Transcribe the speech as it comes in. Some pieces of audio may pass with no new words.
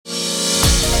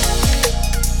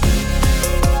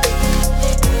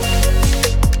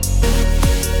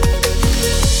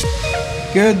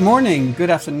Good morning, good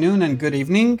afternoon, and good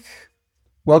evening.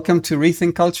 Welcome to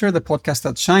Rethink Culture, the podcast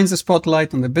that shines the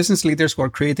spotlight on the business leaders who are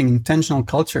creating intentional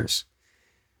cultures,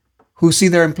 who see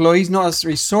their employees not as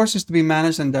resources to be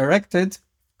managed and directed,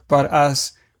 but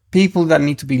as people that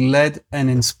need to be led and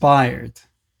inspired.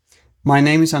 My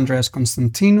name is Andreas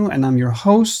Constantinou, and I'm your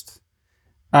host.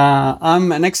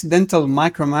 I'm an accidental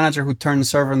micromanager who turned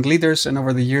servant leaders and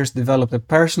over the years developed a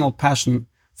personal passion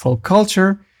for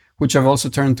culture, which I've also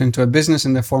turned into a business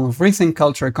in the form of Rethink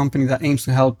Culture, a company that aims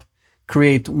to help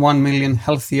create 1 million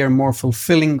healthier, more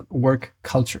fulfilling work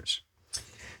cultures.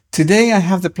 Today, I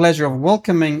have the pleasure of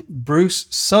welcoming Bruce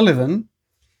Sullivan,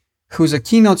 who's a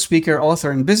keynote speaker, author,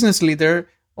 and business leader,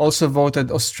 also voted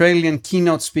Australian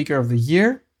Keynote Speaker of the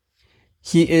Year.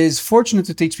 He is fortunate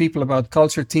to teach people about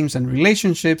culture, teams, and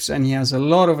relationships, and he has a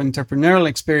lot of entrepreneurial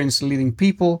experience leading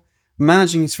people,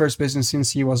 managing his first business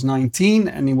since he was 19,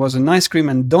 and he was an ice cream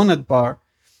and donut bar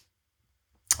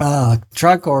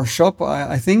truck or shop,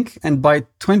 I think. And by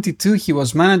 22, he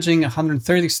was managing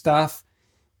 130 staff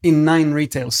in 9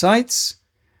 retail sites.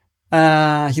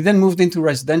 He then moved into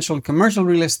residential and commercial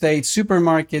real estate,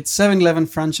 supermarkets, 7-Eleven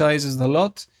franchises, the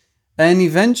lot, and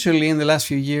eventually in the last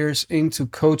few years into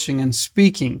coaching and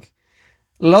speaking.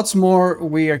 Lots more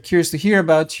we are curious to hear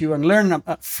about you and learn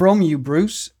from you,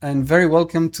 Bruce, and very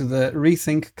welcome to the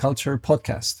Rethink Culture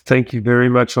podcast. Thank you very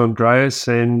much, Andreas,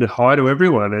 and hi to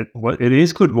everyone. It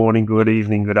is good morning, good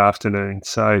evening, good afternoon.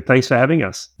 So thanks for having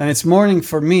us. And it's morning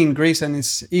for me in Greece and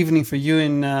it's evening for you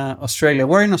in Australia.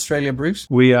 Where in Australia, Bruce?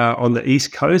 We are on the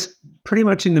East Coast, pretty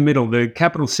much in the middle, the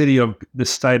capital city of the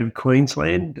state of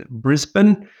Queensland,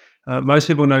 Brisbane. Most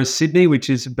people know Sydney, which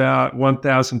is about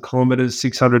 1,000 kilometres,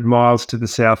 600 miles to the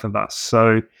south of us.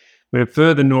 So we're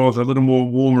further north, a little more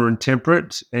warmer and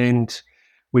temperate. And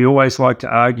we always like to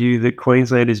argue that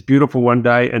Queensland is beautiful one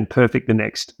day and perfect the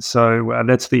next. So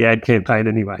that's the ad campaign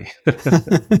anyway.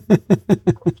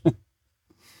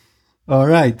 All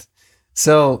right.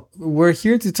 So we're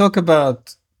here to talk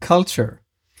about culture.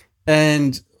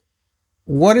 And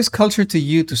what is culture to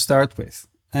you to start with?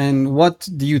 And what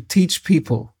do you teach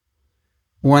people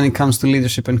when it comes to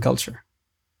leadership and culture?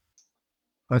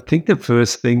 I think the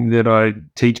first thing that I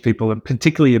teach people, and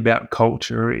particularly about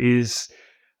culture, is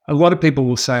a lot of people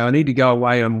will say, I need to go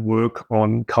away and work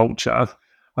on culture.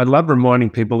 I love reminding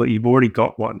people that you've already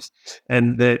got one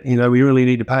and that, we really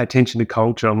need to pay attention to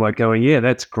culture. I'm like going, yeah,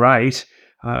 that's great.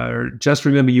 Just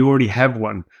remember you already have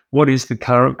one. What is the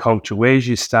current culture? Where's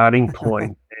your starting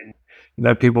point?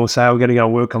 People say, I'm going to go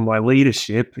work on my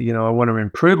leadership. I want to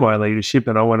improve my leadership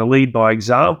and I want to lead by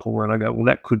example. And I go, well,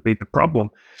 that could be the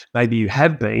problem. Maybe you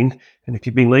have been. And if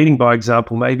you've been leading by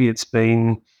example, maybe it's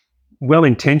been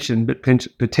well-intentioned, but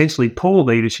potentially poor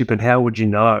leadership. And how would you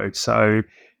know? So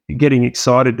getting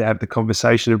excited to have the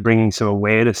conversation of bringing some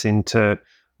awareness into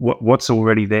what's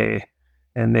already there.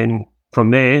 And then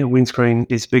from there, windscreen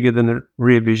is bigger than the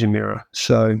rear vision mirror.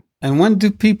 And when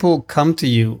do people come to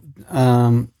you?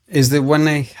 Is that when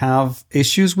they have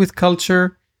issues with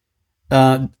culture?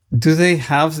 Do they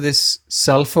have this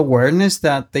self-awareness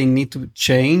that they need to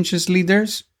change as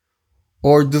leaders?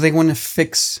 Or do they want to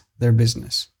fix their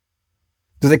business?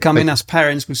 Do they come in as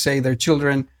parents who say their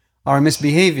children are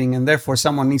misbehaving and therefore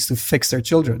someone needs to fix their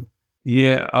children?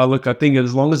 Yeah, look, I think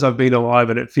as long as I've been alive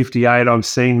and at 58, I've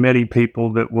seen many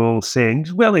people that will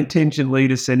send well-intentioned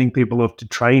leaders sending people off to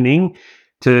training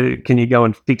can you go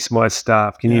and fix my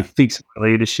staff? Can you fix my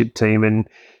leadership team? And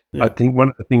I think one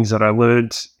of the things that I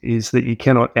learned is that you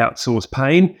cannot outsource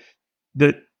pain,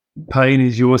 that pain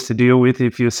is yours to deal with.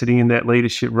 If you're sitting in that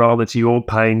leadership role, it's your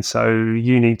pain. So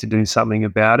you need to do something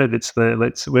about it. It's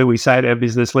where we say to our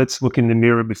business, let's look in the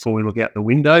mirror before we look out the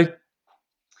window.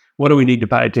 What do we need to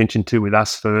pay attention to with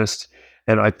us first?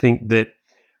 And I think that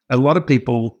a lot of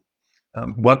people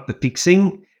want the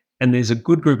fixing. And there's a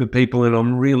good group of people, and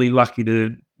I'm really lucky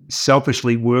to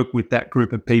selfishly work with that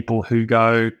group of people who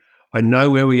go, I know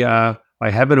where we are,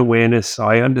 I have an awareness,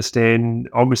 I understand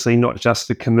obviously not just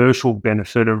the commercial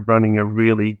benefit of running a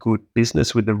really good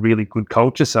business with a really good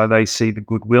culture, so they see the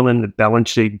goodwill and the balance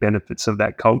sheet benefits of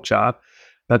that culture,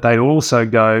 but they also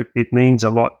go, it means a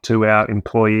lot to our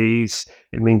employees,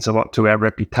 it means a lot to our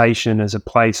reputation as a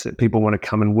place that people want to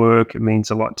come and work, it means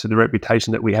a lot to the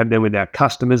reputation that we have there with our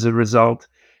customers as a result.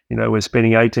 We're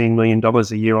spending $18 million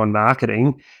a year on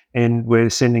marketing and we're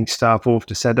sending staff off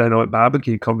to Saturday night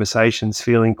barbecue conversations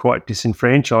feeling quite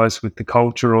disenfranchised with the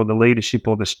culture or the leadership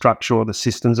or the structure or the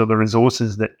systems or the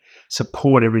resources that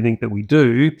support everything that we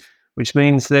do, which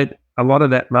means that a lot of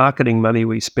that marketing money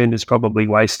we spend is probably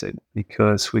wasted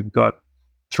because we've got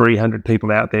 300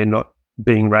 people out there not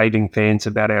being raving fans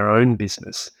about our own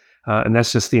business. And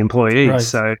that's just the employees. Right.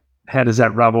 So how does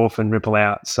that rub off and ripple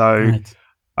out? So Right.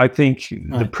 I think the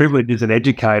Right. privilege as an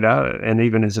educator and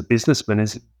even as a businessman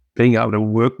is being able to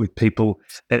work with people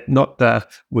at not the,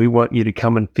 we want you to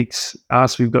come and fix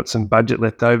us, we've got some budget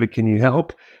left over, can you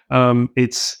help?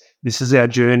 It's, this is our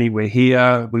journey, we're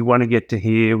here, we want to get to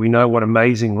here, we know what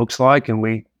amazing looks like, and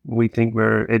we think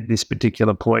we're at this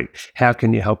particular point. How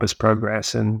can you help us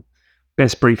progress? And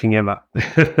best briefing ever.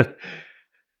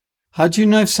 How do you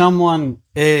know if someone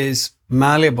is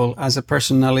malleable as a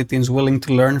personality and is willing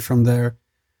to learn from their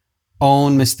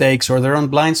own mistakes or their own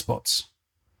blind spots?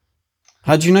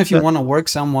 How do you know if you want to work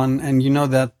someone and you know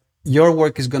that your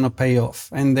work is going to pay off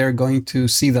and they're going to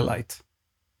see the light?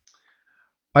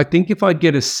 I think if I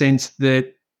get a sense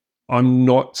that I'm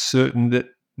not certain that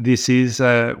this is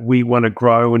we want to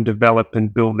grow and develop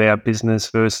and build our business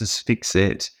versus fix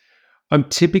it, I'm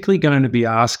typically going to be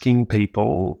asking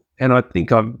people, and I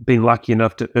think I've been lucky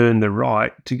enough to earn the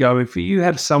right to go, if you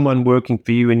have someone working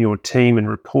for you in your team and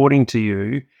reporting to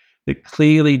you that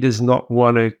clearly does not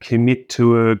want to commit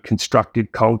to a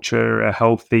constructive culture, a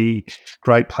healthy,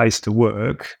 great place to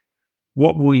work,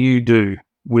 what will you do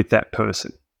with that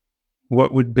person?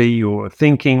 What would be your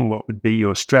thinking? What would be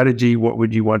your strategy? What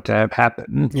would you want to have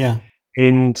happen? Yeah.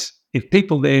 And if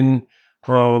people then,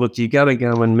 oh, look, you got to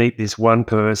go and meet this one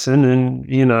person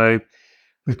and,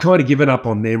 we've kind of given up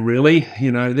on them, really.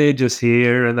 They're just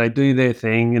here and they do their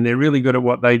thing and they're really good at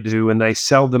what they do and they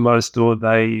sell the most, or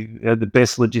they are the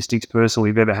best logistics person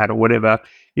we've ever had, or whatever.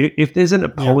 If there's an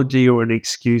apology or an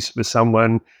excuse for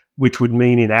someone, which would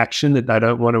mean in action that they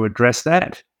don't want to address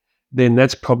that, then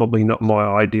that's probably not my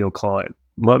ideal client.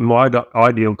 My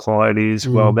ideal client is,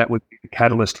 well, that would be the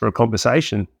catalyst for a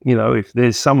conversation. If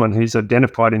there's someone who's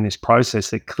identified in this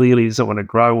process that clearly doesn't want to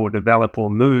grow or develop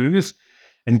or move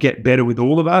and get better with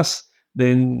all of us,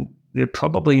 then they're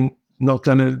probably not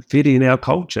going to fit in our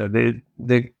culture. They're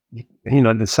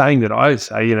the saying that I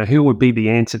say, who would be the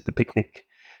ants at the picnic?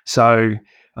 So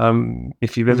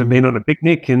if you've ever been on a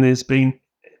picnic and there's been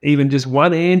even just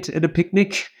one ant at a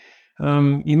picnic,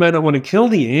 you may not want to kill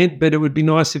the ant, but it would be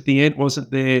nice if the ant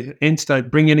wasn't there. Ants don't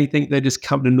bring anything. They just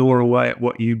come to gnaw away at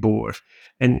what you bought.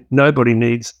 And nobody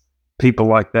needs people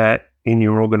like that in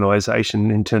your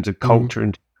organization in terms of culture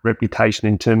and reputation,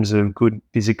 in terms of good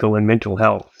physical and mental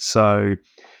health. So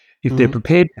if they're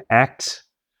prepared to act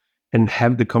and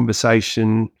have the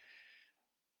conversation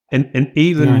and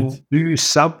even do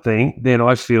something, then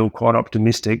I feel quite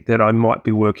optimistic that I might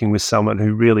be working with someone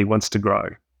who really wants to grow.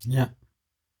 Yeah.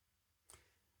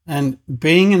 And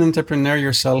being an entrepreneur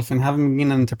yourself and having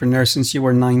been an entrepreneur since you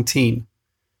were 19,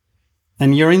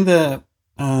 and you're in the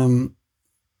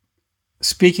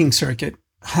speaking circuit,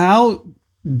 how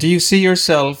do you see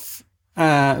yourself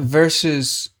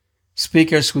versus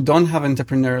speakers who don't have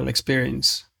entrepreneurial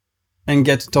experience and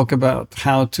get to talk about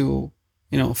how to,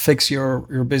 fix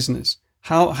your business?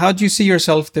 How do you see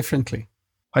yourself differently?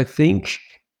 I think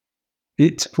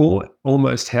it's for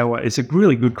almost how it's a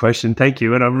really good question. Thank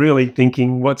you. And I'm really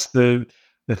thinking, what's the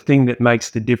thing that makes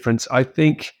the difference? I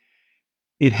think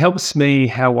it helps me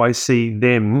how I see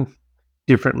them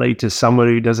differently to someone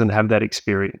who doesn't have that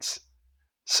experience.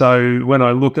 So when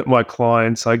I look at my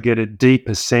clients, I get a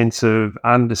deeper sense of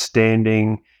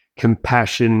understanding,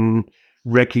 compassion,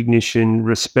 recognition,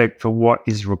 respect for what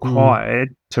is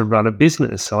required to run a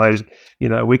business.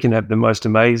 We can have the most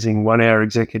amazing 1-hour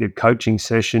executive coaching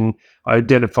session. I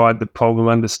identified the problem,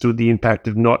 understood the impact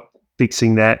of not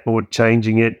fixing that or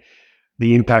changing it,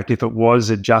 the impact if it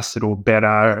was adjusted or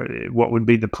better, what would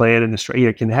be the plan in the street.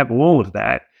 You can have all of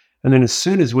that. And then as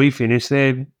soon as we finish,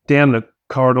 they're down the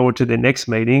corridor to their next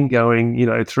meeting going,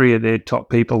 3 of their top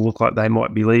people look like they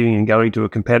might be leaving and going to a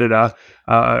competitor.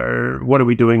 What are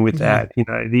we doing with that?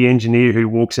 The engineer who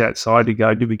walks outside to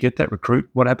go, did we get that recruit?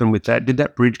 What happened with that? Did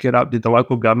that bridge get up? Did the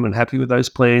local government happy with those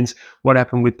plans? What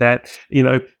happened with that?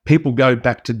 People go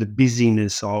back to the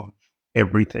busyness of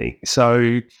everything.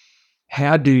 So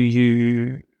how do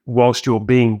you, whilst you're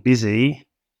being busy,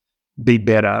 be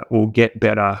better or get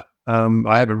better?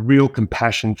 I have a real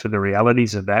compassion for the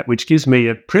realities of that, which gives me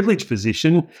a privileged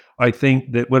position. I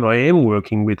think that when I am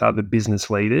working with other business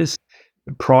leaders,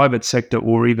 the private sector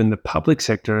or even the public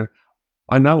sector,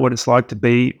 I know what it's like to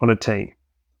be on a team.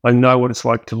 I know what it's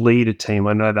like to lead a team.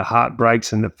 I know the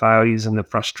heartbreaks and the failures and the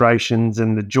frustrations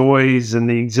and the joys and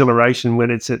the exhilaration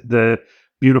when it's at the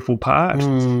beautiful part.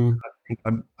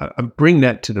 I bring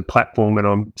that to the platform when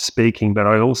I'm speaking, but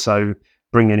I also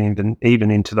bring it even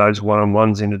into those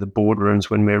one-on-ones, into the boardrooms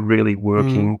when we're really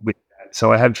working with that.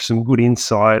 So I have some good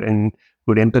insight and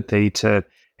good empathy to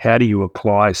how do you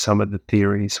apply some of the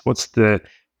theories? What's the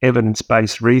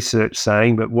evidence-based research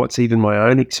saying, but what's even my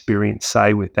own experience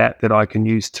say with that I can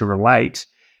use to relate.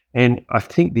 And I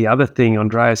think the other thing,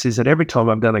 Andreas, is that every time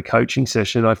I've done a coaching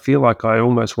session, I feel like I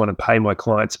almost want to pay my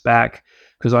clients back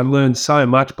because I learned so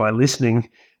much by listening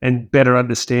and better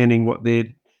understanding what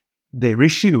their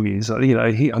issue is. You know,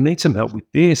 I need some help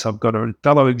with this. I've got a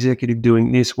fellow executive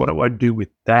doing this. What do I do with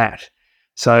that?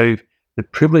 So the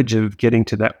privilege of getting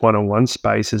to that one-on-one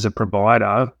space as a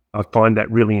provider, I find that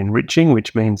really enriching,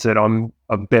 which means that I'm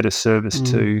of better service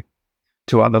to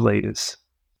other leaders.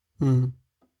 Mm.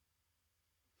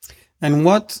 And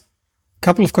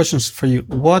couple of questions for you.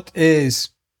 What is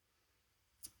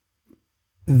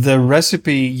the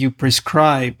recipe you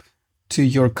prescribe to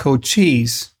your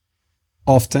coachees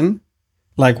often?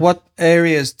 Like, what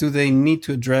areas do they need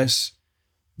to address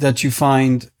that you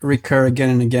find recur again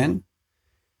and again?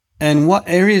 And what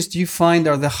areas do you find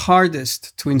are the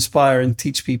hardest to inspire and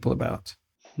teach people about?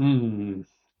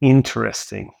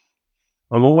 Interesting.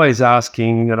 I'm always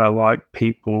asking that I like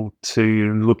people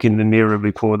to look in the mirror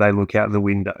before they look out the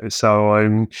window. So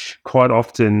I'm quite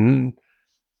often,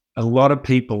 a lot of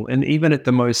people, and even at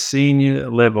the most senior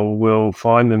level, will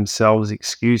find themselves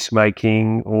excuse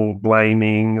making or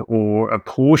blaming or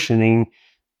apportioning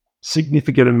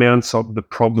significant amounts of the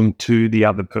problem to the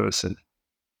other person.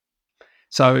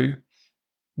 So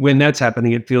when that's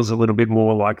happening, it feels a little bit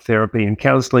more like therapy and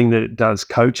counseling than it does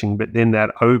coaching, but then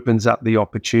that opens up the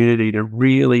opportunity to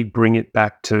really bring it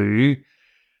back to,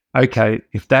 okay,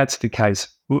 if that's the case,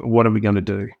 what are we going to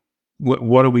do?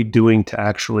 What are we doing to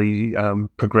actually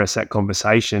progress that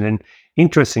conversation? And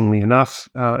interestingly enough,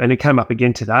 and it came up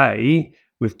again today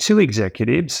with two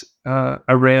executives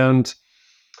around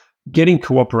getting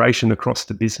cooperation across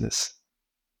the business.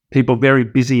 People very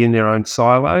busy in their own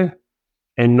silo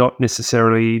and not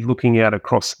necessarily looking out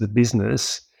across the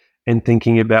business and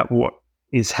thinking about what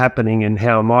is happening and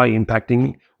how am I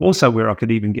impacting, also where I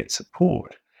could even get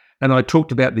support. And I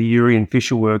talked about the Urey and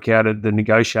Fisher work out of the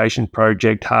Negotiation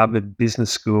Project, Harvard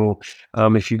Business School.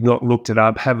 If you've not looked it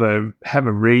up, have a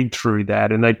read through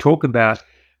that. And they talk about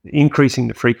increasing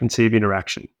the frequency of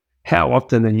interaction. How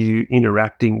often are you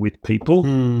interacting with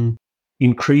people?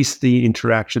 Increase the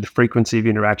interaction, the frequency of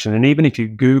interaction. And even if you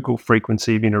Google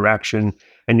frequency of interaction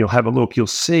and you'll have a look, you'll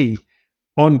see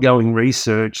ongoing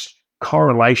research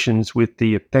correlations with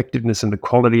the effectiveness and the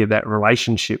quality of that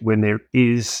relationship when there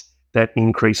is that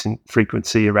increase in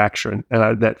frequency of action,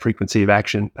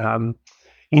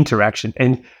 interaction.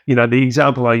 And, you know, the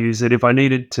example I use that if I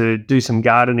needed to do some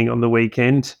gardening on the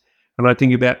weekend and I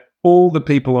think about all the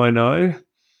people I know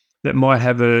that might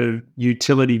have a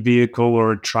utility vehicle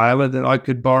or a trailer that I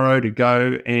could borrow to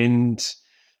go and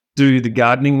do the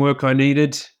gardening work I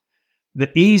needed, the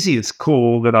easiest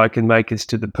call that I can make is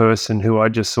to the person who I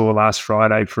just saw last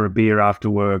Friday for a beer after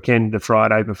work and the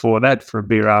Friday before that for a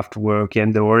beer after work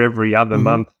or every other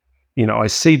month. You know, I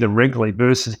see them regularly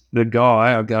versus the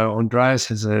guy. I go, Andreas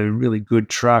has a really good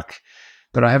truck,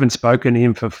 but I haven't spoken to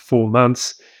him for 4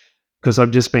 months because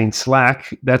I've just been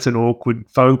slack. That's an awkward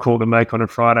phone call to make on a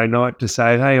Friday night to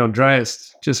say, hey,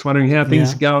 Andreas, just wondering how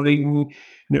things are going.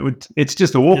 And it's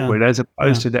just awkward as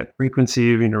opposed to that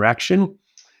frequency of interaction.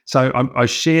 So I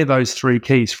share those three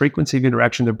keys: frequency of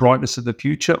interaction, the brightness of the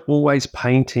future, always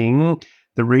painting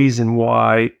the reason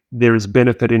why there is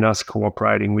benefit in us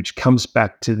cooperating, which comes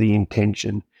back to the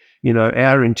intention. You know,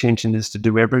 our intention is to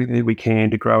do everything we can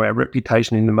to grow our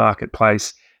reputation in the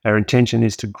marketplace. Our intention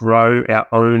is to grow our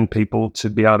own people to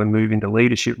be able to move into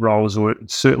leadership roles or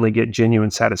certainly get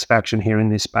genuine satisfaction here in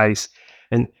this space.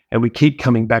 And we keep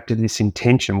coming back to this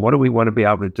intention. What do we want to be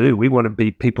able to do? We want to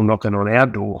be people knocking on our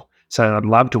door saying, I'd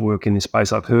love to work in this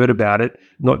space. I've heard about it,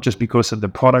 not just because of the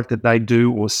product that they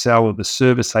do or sell or the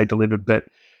service they deliver, but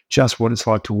just what it's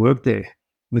like to work there.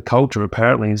 The culture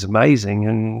apparently is amazing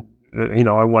and, you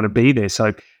know, I want to be there.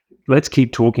 So let's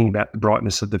keep talking about the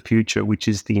brightness of the future, which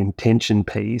is the intention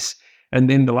piece. And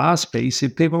then the last piece,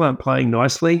 if people aren't playing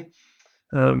nicely,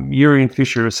 Urey and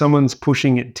Fisher, if someone's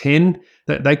pushing at 10,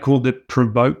 they called it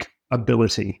provoke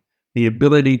ability, the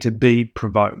ability to be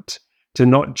provoked, to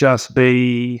not just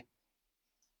be,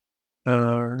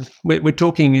 we're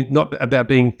talking not about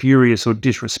being furious or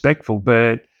disrespectful,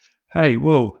 but hey,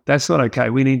 whoa, that's not okay.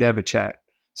 We need to have a chat.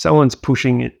 Someone's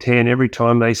pushing at 10 every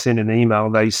time they send an email,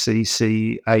 they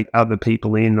CC 8 other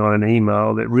people in on an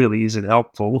email that really isn't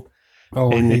helpful. Oh,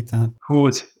 and I hate that.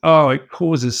 It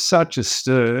causes such a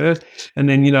stir. And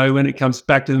then, you know, when it comes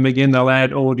back to them again, they'll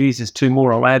add, oh, geez, there's 2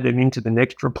 more. I'll add them into the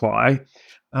next reply.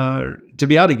 to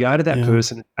be able to go to that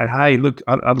person and, hey, look,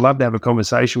 I'd love to have a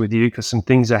conversation with you because some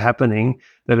things are happening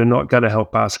that are not going to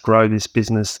help us grow this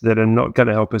business, that are not going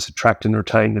to help us attract and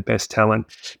retain the best talent,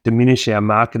 diminish our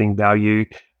marketing value,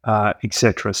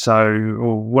 etc. So,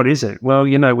 what is it? Well,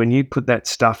 when you put that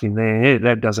stuff in there,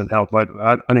 that doesn't help.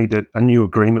 I need a new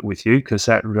agreement with you because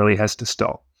that really has to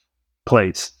stop,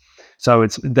 please. So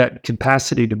it's that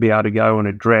capacity to be able to go and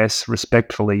address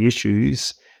respectfully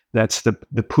issues. That's the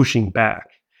pushing back.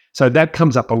 So that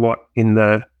comes up a lot in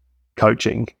the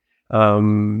coaching.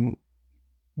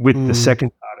 With the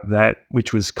second part of that,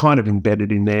 which was kind of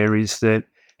embedded in there, is that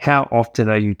how often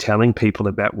are you telling people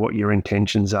about what your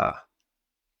intentions are?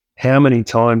 How many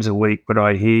times a week would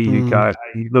I hear you go,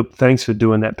 hey, look, thanks for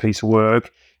doing that piece of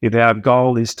work. If our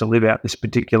goal is to live out this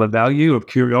particular value of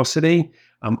curiosity,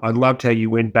 I loved how you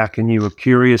went back and you were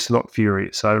curious, not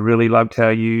furious. I really loved how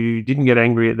you didn't get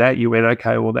angry at that. You went,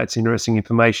 okay, well, that's interesting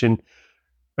information.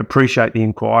 Appreciate the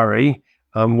inquiry.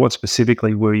 What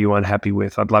specifically were you unhappy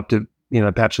with? I'd love to,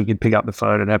 perhaps we could pick up the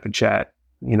phone and have a chat.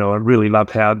 I really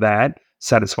loved how that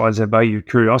satisfies our value of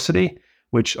curiosity,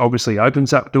 which obviously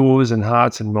opens up doors and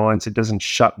hearts and minds. It doesn't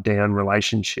shut down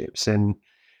relationships. And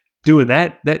doing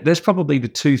that's probably the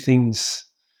two things.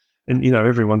 And,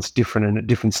 everyone's different and at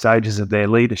different stages of their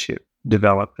leadership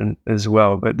development as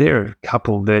well. But there are a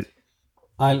couple that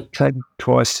came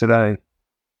twice today.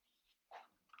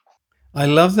 I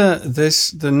love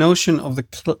the notion of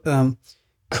the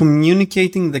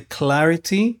communicating the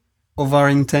clarity of our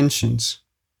intentions.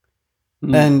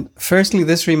 And firstly,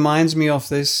 this reminds me of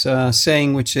this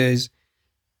saying, which is,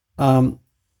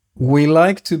 we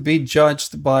like to be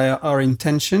judged by our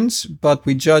intentions, but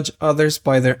we judge others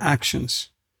by their actions.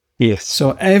 Yes.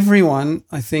 So everyone,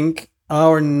 I think,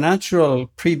 our natural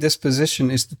predisposition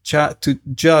is to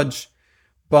judge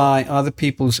by other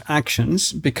people's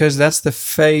actions, because that's the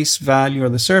face value or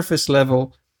the surface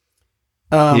level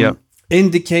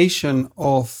indication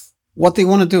of what they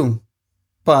want to do.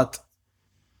 But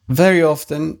very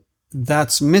often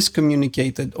that's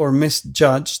miscommunicated or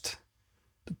misjudged,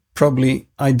 probably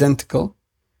identical.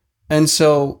 And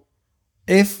so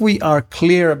if we are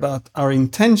clear about our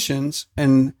intentions,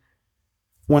 and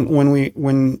when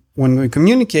we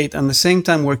communicate, and at the same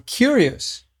time we're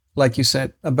curious, like you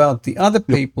said, about the other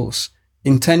people's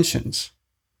intentions,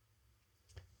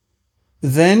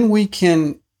 then we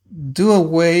can do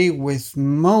away with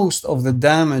most of the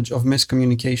damage of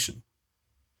miscommunication,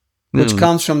 which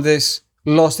comes from this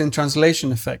lost in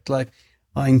translation effect. Like,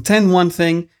 I intend one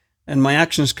thing and my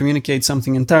actions communicate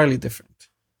something entirely different.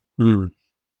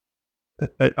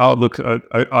 Oh, look,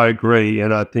 I agree.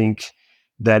 And I think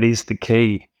that is the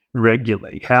key.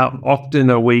 Regularly, how often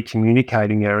are we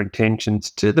communicating our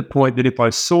intentions to the point that if I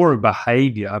saw a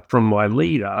behavior from my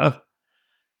leader,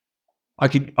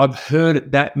 I've heard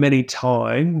it that many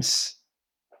times,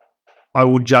 I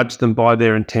will judge them by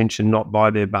their intention, not by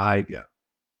their behavior.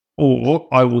 Or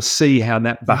I will see how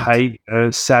that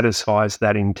behavior satisfies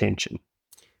that intention.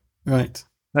 Right.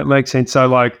 That makes sense.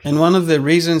 So and one of the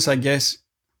reasons, I guess,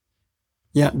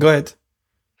 go ahead.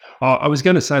 I was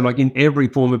going to say, in every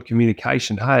form of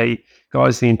communication, hey,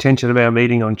 guys, the intention of our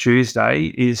meeting on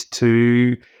Tuesday is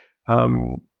to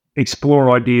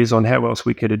explore ideas on how else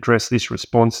we could address this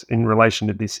response in relation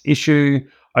to this issue.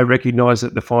 I recognise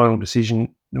that the final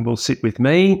decision will sit with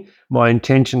me. My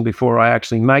intention before I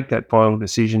actually make that final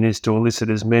decision is to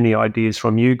elicit as many ideas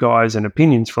from you guys and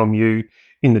opinions from you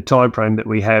in the time frame that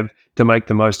we have to make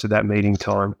the most of that meeting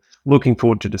time. Looking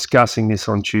forward to discussing this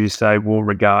on Tuesday. Warm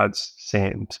regards,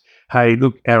 Sam's. Hey,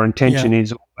 look, our intention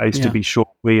is always to be sure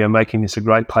we are making this a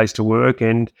great place to work,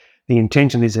 and the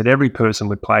intention is that every person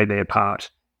would play their part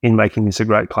in making this a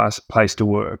great place to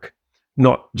work,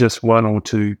 not just one or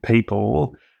two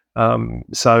people.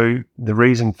 So the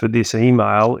reason for this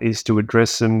email is to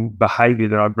address some behaviour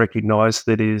that I've recognised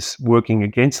that is working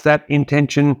against that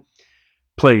intention.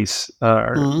 Please,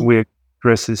 we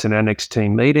address this in our next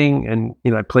team meeting,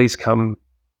 and please come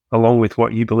along with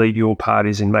what you believe your part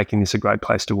is in making this a great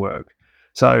place to work.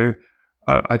 So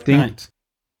I think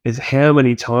is how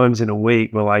many times in a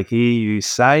week will I hear you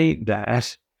say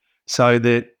that, so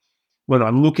that when I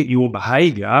look at your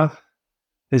behaviour,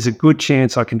 there's a good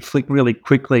chance I can flick really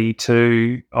quickly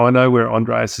to, I know where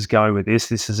Andreas is going with this.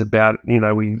 This is about,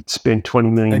 we spend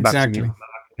 20 million bucks a year on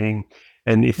marketing,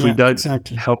 and if we don't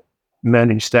help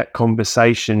manage that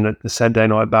conversation at the Saturday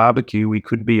night barbecue, we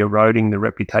could be eroding the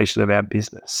reputation of our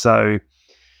business. So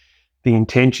the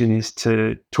intention is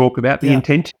to talk about the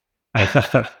intention.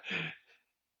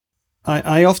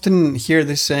 I often hear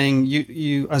this saying,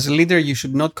 you as a leader, you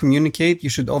should not communicate,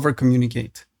 you should over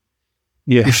communicate.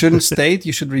 You shouldn't state,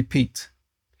 you should repeat.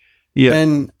 Yeah.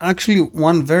 And actually,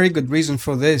 one very good reason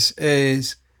for this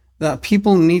is that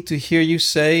people need to hear you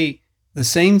say the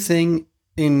same thing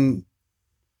in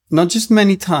not just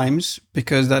many times,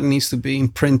 because that needs to be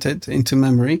imprinted into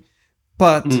memory,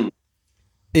 but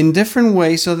in different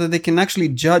ways so that they can actually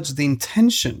judge the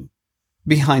intention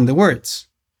behind the words.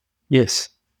 Yes.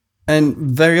 And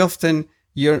very often,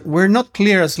 we're not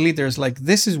clear as leaders, like,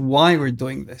 this is why we're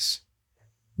doing this.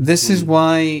 This is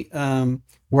why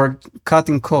we're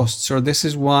cutting costs, or this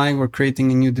is why we're creating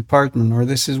a new department, or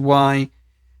this is why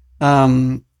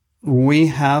we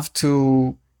have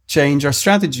to change our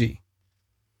strategy.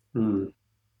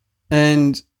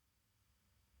 And,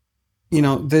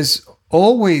 there's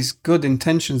always good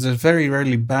intentions. There's very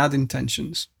rarely bad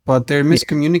intentions, but they're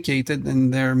miscommunicated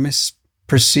and they're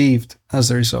misperceived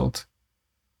as a result.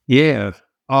 Yeah.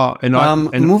 Oh, and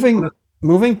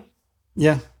moving.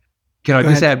 Yeah. Can I Go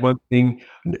just ahead. add one thing?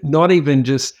 Not even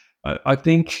just, I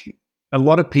think a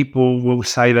lot of people will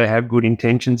say they have good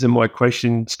intentions, and my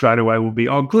question straight away will be,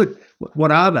 oh, good.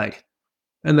 What are they?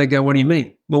 And they go, what do you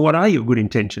mean? Well, what are your good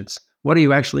intentions? What are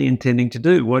you actually intending to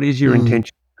do? What is your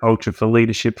intention culture for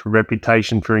leadership, for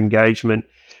reputation, for engagement,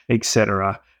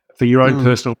 etc., for your own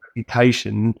personal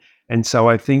reputation? And so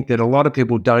I think that a lot of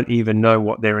people don't even know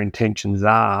what their intentions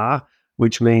are,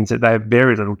 which means that they have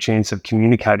very little chance of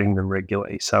communicating them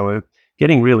regularly. So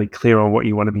getting really clear on what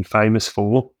you want to be famous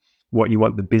for, what you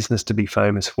want the business to be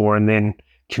famous for, and then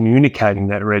communicating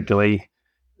that regularly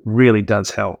really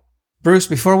does help. Bruce,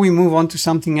 before we move on to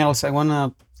something else, I want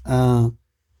to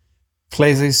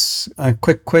play this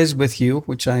quick quiz with you,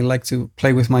 which I like to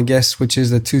play with my guests, which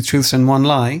is the 2 truths and 1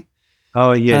 lie.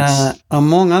 Oh, yes.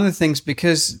 Among other things,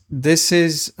 because this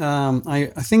is,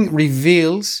 I think,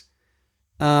 reveals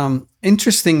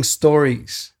interesting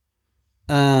stories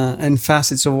and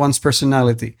facets of one's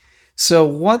personality. So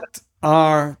what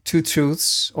are 2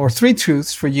 truths or 3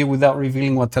 truths for you without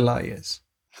revealing what the lie is?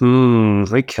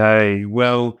 Okay.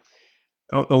 Well,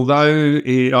 although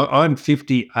I'm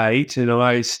 58 and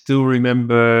I still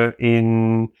remember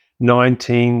in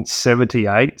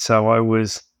 1978, so I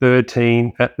was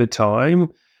 13 at the time,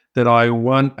 that I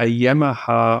won a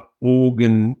Yamaha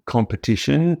organ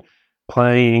competition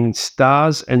playing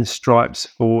Stars and Stripes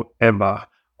Forever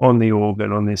on the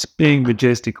organ, on this big,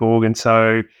 majestic organ.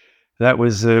 So that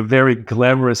was a very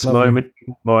glamorous moment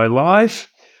in my life.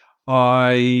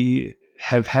 I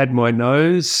have had my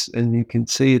nose, and you can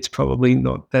see it's probably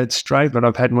not that straight, but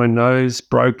I've had my nose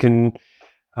broken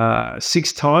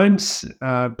 6 times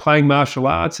playing martial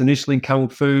arts, initially kung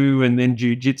fu and then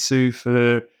jiu-jitsu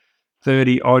for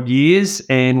 30 odd years.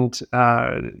 And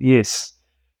yes,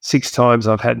 6 times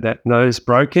I've had that nose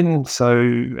broken.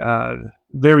 So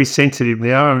very sensitive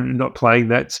now. I'm not playing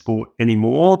that sport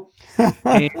anymore.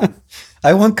 And,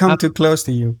 I won't come too close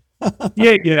to you.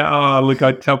 yeah. Oh, look,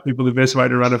 I tell people the best way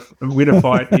to win a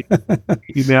fight is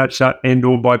keep your mouth shut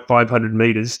and/or by 500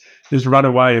 meters. Just run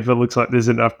away if it looks like there's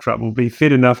enough trouble. Be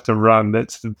fit enough to run.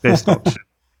 That's the best option.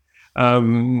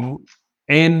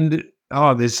 And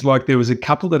there was a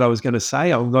couple that I was going to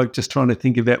say. I'm like just trying to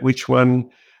think about which one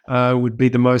would be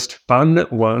the most fun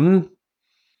one.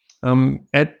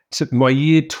 At my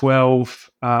year 12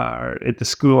 at the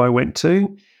school I went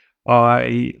to,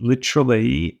 I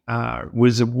literally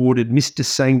was awarded Mr.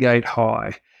 Sandgate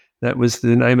High. That was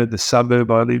the name of the suburb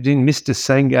I lived in, Mr.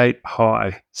 Sandgate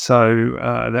High. So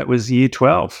that was year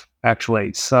 12,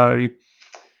 actually. So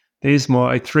there's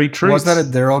my 3 truths. Was that a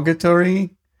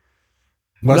derogatory?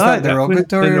 Was No, that that was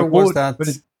derogatory, an or was award, that? but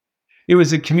it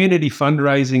was a community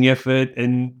fundraising effort,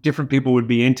 and different people would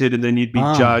be entered, and then you'd be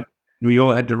judged. We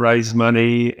all had to raise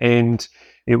money, and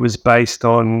it was based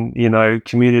on,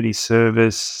 community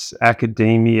service,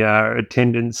 academia,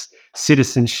 attendance,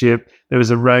 citizenship. There was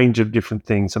a range of different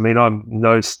things. I mean, I'm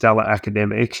no stellar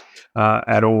academic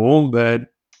at all,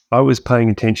 but I was paying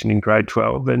attention in grade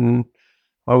 12, and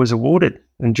I was awarded.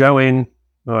 And Joanne,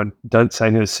 I don't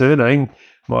say her surname,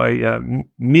 my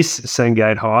Miss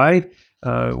Sandgate High,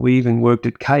 we even worked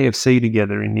at KFC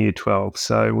together in year 12.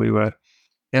 So we were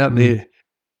out there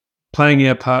playing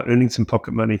our part, earning some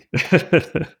pocket money.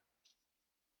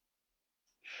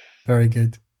 Very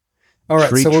good. All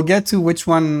right. So we'll get to which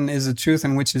one is the truth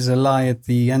and which is a lie at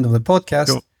the end of the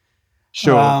podcast.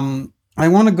 Sure. I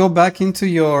want to go back into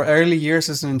your early years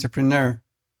as an entrepreneur.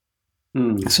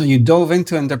 So you dove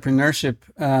into entrepreneurship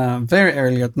very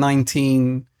early at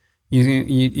 19.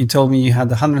 You told me you had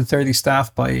 130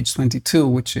 staff by age 22,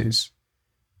 which is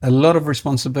a lot of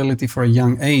responsibility for a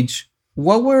young age.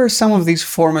 What were some of these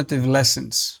formative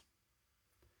lessons?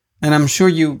 And I'm sure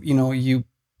you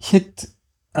hit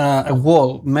a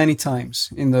wall many times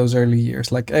in those early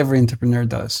years, like every entrepreneur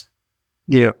does.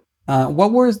 Yeah.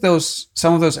 What were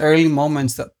some of those early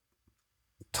moments that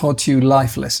taught you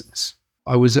life lessons?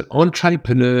 I was an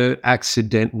entrepreneur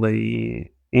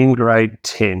accidentally in grade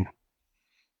 10.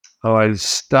 I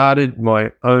started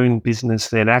my own business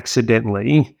then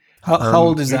accidentally. How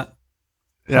old is that?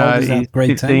 How old is that?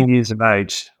 Grade 10? 15 years of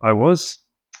age, I was.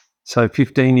 So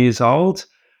 15 years old.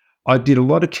 I did a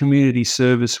lot of community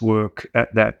service work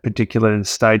at that particular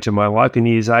stage of my life in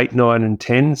years 8, 9 and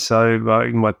 10. So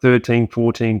in my 13,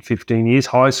 14, 15 years,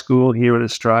 high school here in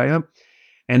Australia.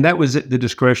 And that was at the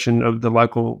discretion of the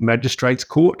local magistrates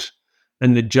court.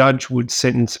 And the judge would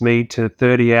sentence me to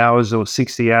 30 hours or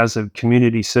 60 hours of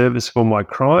community service for my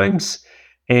crimes.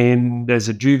 And as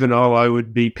a juvenile, I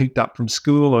would be picked up from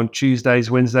school on Tuesdays,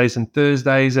 Wednesdays, and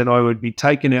Thursdays, and I would be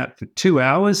taken out for 2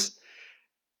 hours,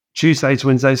 Tuesdays,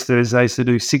 Wednesdays, Thursdays, to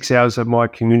do 6 hours of my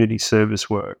community service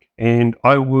work. And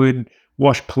I would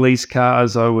wash police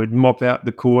cars, I would mop out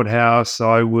the courthouse,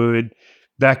 I would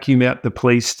vacuum out the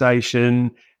police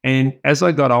station. And as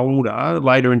I got older,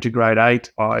 later into grade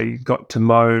 8, I got to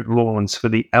mow lawns for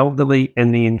the elderly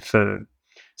and the infirm.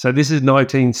 So this is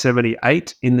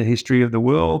 1978 in the history of the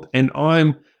world, and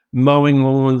I'm mowing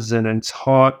lawns, and it's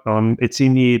hot. It's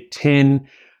in year 10,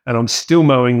 and I'm still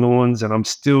mowing lawns, and I'm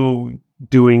still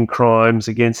doing crimes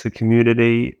against the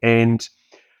community. And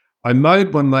I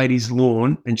mowed one lady's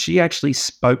lawn, and she actually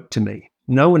spoke to me.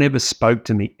 No one ever spoke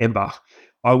to me, ever.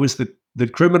 I was the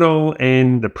criminal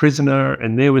and the prisoner,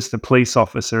 and there was the police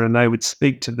officer, and they would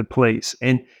speak to the police.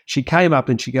 And she came up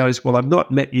and she goes, "Well, I've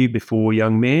not met you before,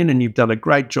 young man, and you've done a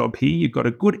great job here. You've got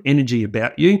a good energy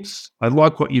about you. I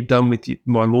like what you've done with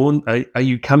my lawn. Are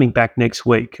you coming back next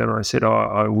week?" And I said,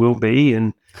 I will be.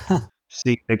 And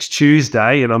see next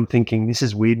Tuesday, and I'm thinking, this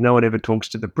is weird. No one ever talks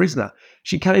to the prisoner.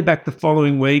 She came back the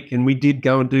following week, and we did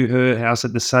go and do her house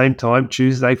at the same time,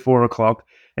 Tuesday, 4:00.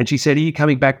 And she said, "Are you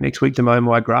coming back next week to mow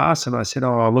my grass?" And I said,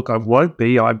 "Oh, look, I won't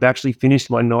be. I've actually finished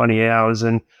my 90 hours,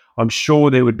 and I'm sure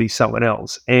there would be someone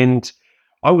else." And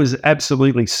I was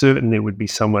absolutely certain there would be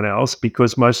someone else,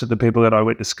 because most of the people that I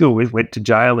went to school with went to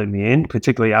jail in the end,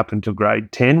 particularly up until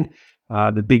grade 10.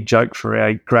 The big joke for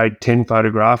our grade 10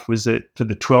 photograph was that for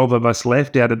the 12 of us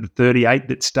left out of the 38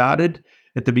 that started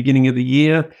at the beginning of the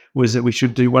year, was that we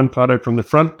should do one photo from the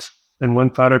front and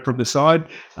one photo from the side,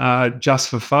 just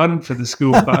for fun, for the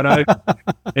school photo.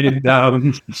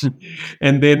 And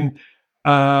and then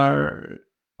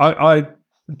I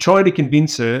tried to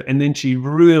convince her, and then she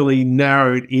really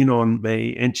narrowed in on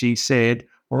me, and she said,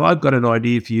 "Well, I've got an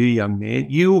idea for you, young man.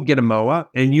 You'll get a mower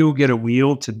and you'll get a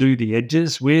wheel to do the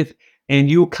edges with,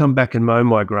 and you'll come back and mow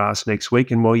my grass next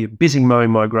week. And while you're busy mowing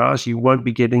my grass, you won't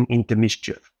be getting into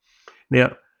mischief."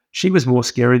 Now, she was more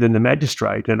scary than the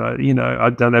magistrate. And I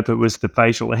don't know if it was the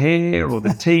facial hair or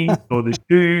the teeth or the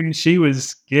shoes. She was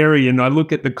scary. And I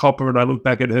look at the copper and I look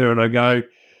back at her and I go,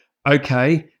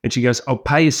 "Okay." And she goes, "I'll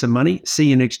pay you some money. See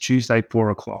you next Tuesday,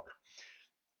 4:00.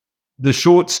 The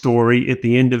short story at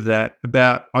the end of that,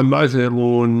 I mowed her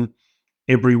lawn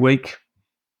every week.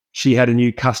 She had a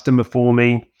new customer for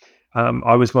me.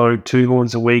 I was mowing 2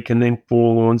 lawns a week and then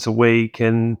 4 lawns a week.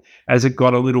 And as it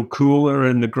got a little cooler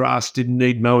and the grass didn't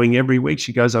need mowing every week,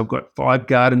 she goes, "I've got 5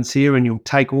 gardens here, and you'll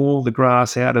take all the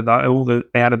grass out of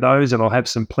those, and I'll have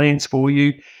some plants for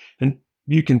you, and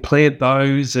you can plant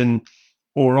those. And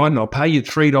all right, and I'll pay you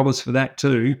 $3 for that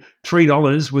too."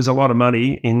 $3 was a lot of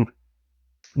money in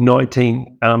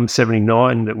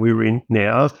 1979 that we were in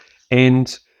now,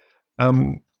 and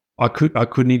I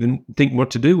couldn't even think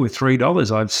what to do with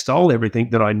 $3. I've stole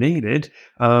everything that I needed,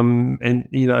 and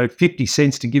 50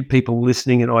 cents, to give people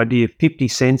listening an idea. 50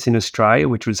 cents in Australia,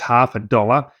 which was half a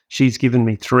dollar. She's given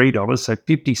me $3, so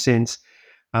 50 cents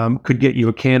could get you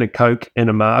a can of Coke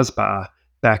and a Mars bar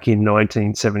back in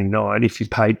 1979 if you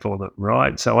paid for them,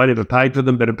 right? So I never paid for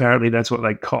them, but apparently that's what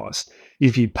they cost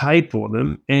if you paid for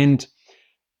them. And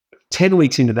 10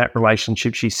 weeks into that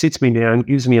relationship, she sits me down,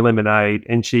 gives me a lemonade,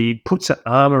 and she puts her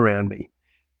arm around me.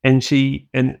 And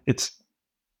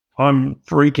I'm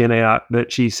freaking out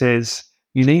that she says,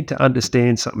 "You need to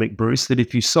understand something, Bruce, that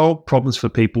if you solve problems for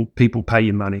people, people pay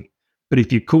you money. But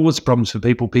if you cause problems for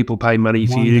people, people pay money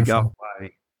for you to go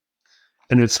away."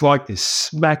 And it's like this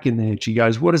smack in there. She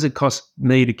goes, "What does it cost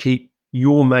me to keep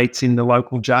your mates in the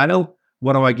local jail?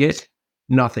 What do I get?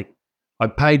 Nothing. I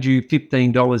paid you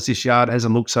 $15. This yard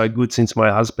hasn't looked so good since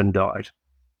my husband died."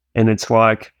 And it's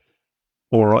like,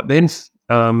 all right then.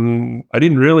 I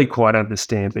didn't really quite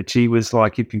understand, but she was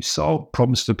like, "If you solve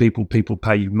problems for people, people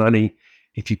pay you money.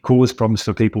 If you cause problems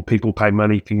for people, people pay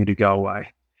money for you to go away."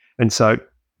 And so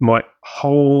my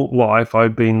whole life,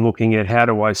 I've been looking at, how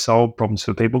do I solve problems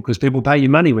for people? Because people pay you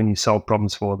money when you solve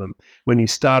problems for them. When you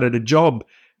started a job,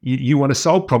 you want to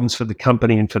solve problems for the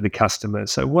company and for the customer.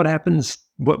 So what happens?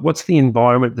 What's the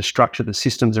environment, the structure, the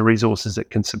systems, and resources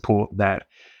that can support that?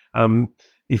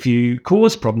 If you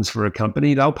cause problems for a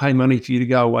company, they'll pay money for you to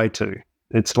go away too.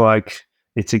 It's like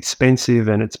it's expensive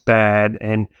and it's bad.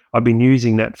 And I've been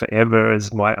using that forever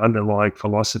as my underlying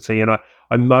philosophy. And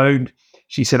I mowed,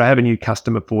 she said, I have a new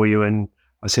customer for you. And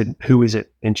I said, who is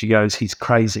it? And she goes, he's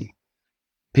crazy.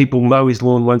 People mow his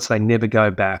lawn once, they never go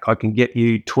back. I can get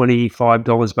you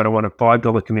 $25, but I want a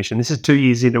 $5 commission. This is 2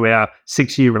 years into our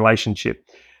 6-year relationship.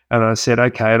 And I said,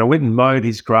 okay. And I went and mowed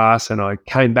his grass, and I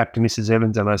came back to Mrs.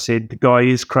 Evans and I said, the guy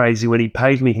is crazy. When he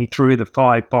paid me, he threw the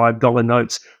 $5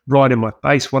 notes right in my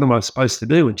face. What am I supposed to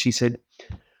do? And she said,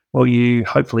 well, you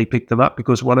hopefully picked them up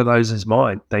because one of those is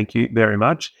mine. Thank you very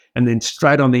much. And then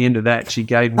straight on the end of that, she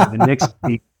gave me the next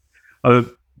bit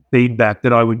of feedback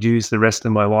that I would use the rest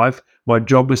of my life. My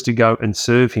job was to go and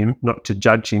serve him, not to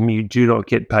judge him. You do not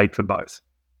get paid for both.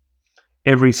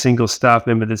 Every single staff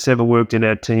member that's ever worked in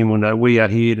our team will know we are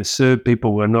here to serve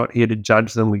people. We're not here to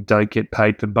judge them. We don't get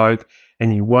paid for both,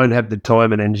 and you won't have the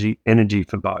time and energy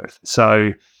for both.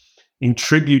 So in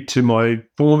tribute to my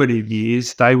formative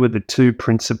years, they were the two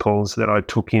principles that I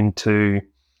took into.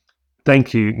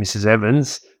 Thank you, Mrs.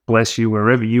 Evans. Bless you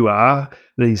wherever you are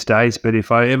these days. But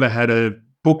if I ever had a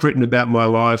book written about my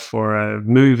life or a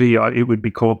movie, it would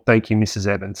be called Thank You, Mrs.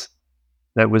 Evans.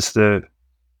 That was the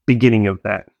beginning of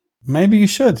that. Maybe you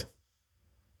should.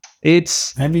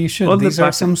 Maybe you should. These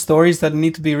are some stories that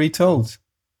need to be retold.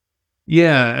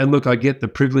 Yeah, and look, I get the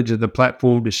privilege of the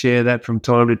platform to share that from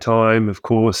time to time, of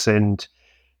course, and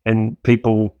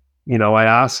people, I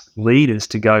ask leaders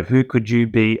to go, who could you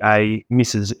be a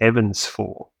Mrs. Evans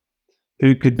for?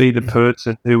 Who could be the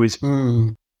person who is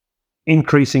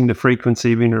increasing the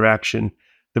frequency of interaction,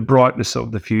 the brightness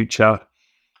of the future,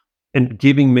 and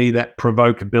giving me that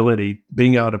provocability,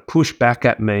 being able to push back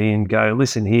at me and go,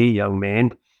 listen here, young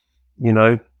man,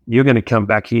 you're going to come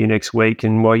back here next week,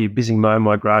 and while you're busy mowing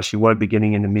my grass, you won't be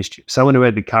getting into mischief. Someone who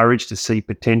had the courage to see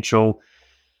potential.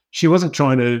 She wasn't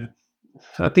trying to,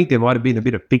 I think there might have been a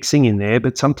bit of fixing in there,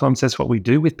 but sometimes that's what we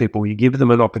do with people. You give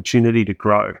them an opportunity to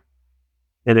grow,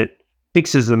 and it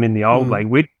fixes them in the old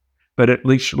language, but it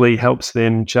literally helps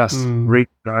them just reach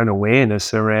their own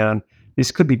awareness around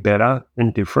this could be better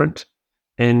and different.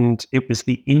 And it was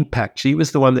the impact. She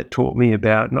was the one that taught me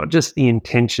about not just the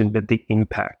intention, but the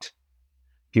impact.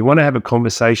 If you want to have a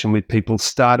conversation with people,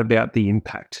 start about the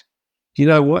impact. You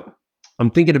know what?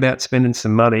 I'm thinking about spending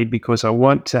some money because I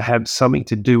want to have something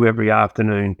to do every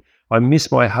afternoon. I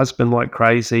miss my husband like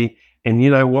crazy. And you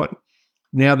know what?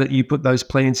 Now that you put those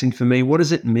plans in for me, what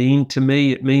does it mean to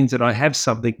me? It means that I have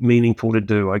something meaningful to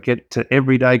do. I get to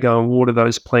every day go and water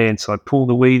those plants. I pull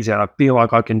the weeds out. I feel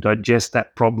like I can digest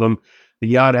that problem. The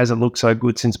yard hasn't looked so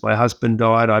good since my husband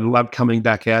died. I love coming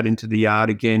back out into the yard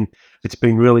again. It's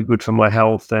been really good for my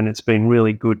health, and it's been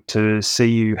really good to see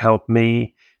you help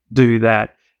me do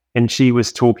that. And she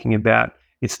was talking about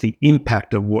it's the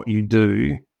impact of what you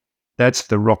do. That's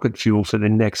the rocket fuel for the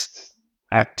next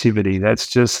activity. That's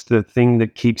just the thing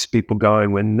that keeps people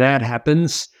going. When that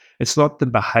happens, it's not the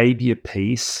behavior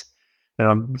piece. And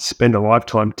I spend a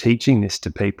lifetime teaching this to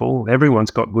people.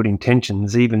 Everyone's got good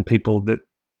intentions, even people that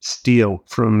steal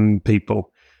from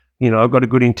people. I've got a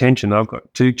good intention. I've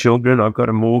got 2 children. I've got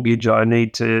a mortgage. I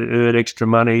need to earn extra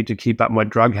money to keep up my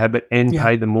drug habit and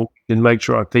pay the mortgage and make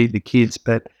sure I feed the kids.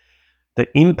 But the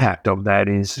impact of that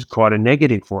is quite a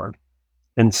negative one.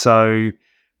 And so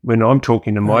when I'm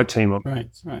talking to my team,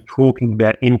 I'm talking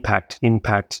about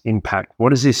impact. What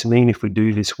does this mean if we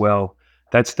do this well?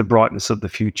 That's the brightness of the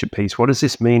future piece. What does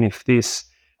this mean if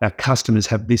our customers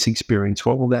have this experience?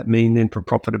 What will that mean then for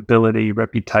profitability,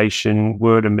 reputation,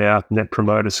 word of mouth, net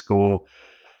promoter score,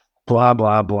 blah,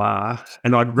 blah, blah.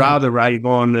 And I'd rather rave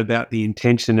on about the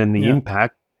intention and the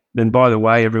impact than, by the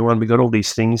way, everyone, we got all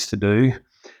these things to do.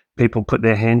 People put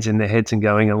their hands in their heads and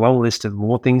going, a long list of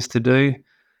more things to do.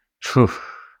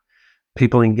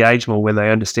 People engage more when they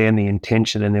understand the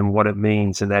intention and then what it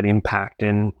means and that impact.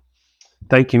 And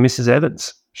thank you, Mrs.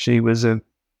 Evans. She was a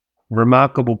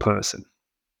remarkable person.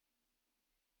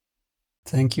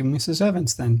 Thank you, Mrs.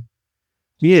 Evans, then.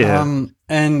 Yeah.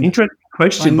 And interesting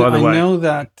question, by the way. I know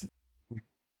that.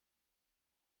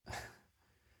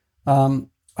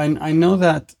 I know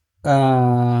that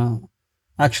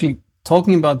actually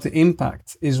talking about the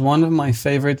impact is one of my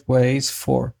favorite ways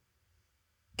for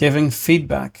giving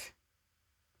feedback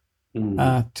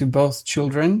to both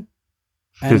children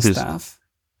and staff,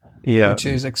 which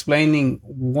is explaining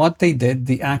what they did,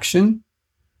 the action,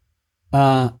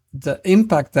 the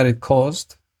impact that it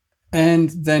caused, and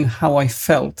then how I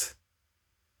felt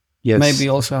Yes. maybe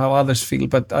also how others feel,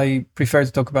 but I prefer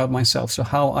to talk about myself. So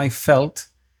how I felt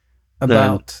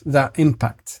about that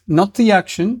impact, not the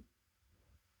action,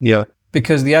 Yeah.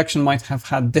 because the action might have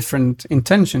had different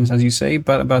intentions, as you say,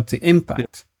 but about the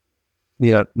impact.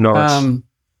 Yeah. Nice.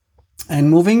 And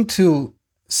moving to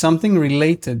something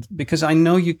related, because I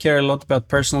know you care a lot about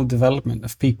personal development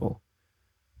of people,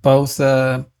 both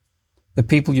the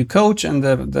people you coach and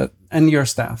and your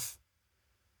staff.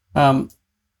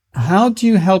 How do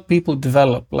you help people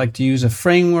develop? Like, do you use a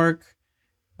framework?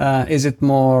 Is it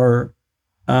more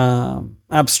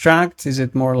abstract? Is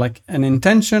it more like an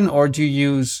intention, or do you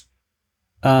use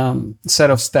set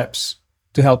of steps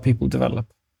to help people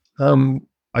develop?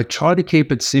 I try to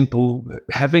keep it simple,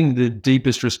 having the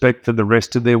deepest respect for the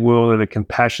rest of their world and a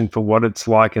compassion for what it's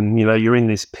like. And, you're in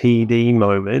this PD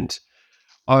moment.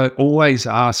 I always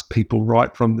ask people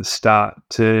right from the start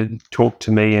to talk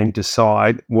to me and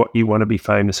decide what you want to be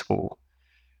famous for.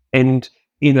 And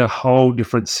in a whole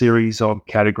different series of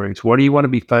categories, what do you want to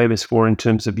be famous for in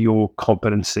terms of your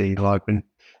competency? Like when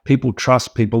people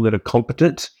trust people that are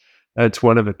competent, it's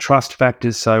one of the trust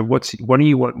factors. So what do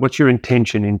you want? What's your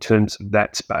intention in terms of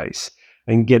that space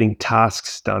and getting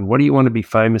tasks done? What do you want to be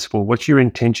famous for? What's your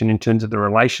intention in terms of the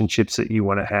relationships that you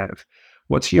want to have?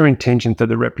 What's your intention for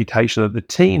the reputation of the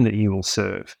team that you will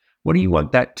serve? What do you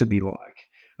want that to be like?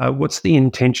 What's the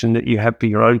intention that you have for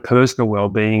your own personal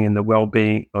well-being and the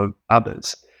well-being of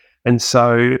others? And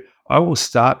so I will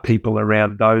start people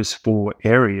around those 4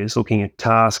 areas, looking at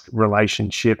task,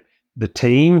 relationship, the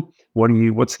team.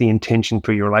 What's the intention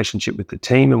for your relationship with the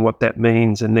team and what that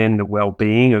means, and then the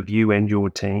well-being of you and your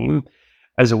team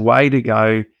as a way to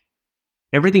go,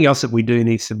 everything else that we do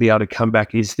needs to be able to come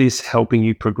back. Is this helping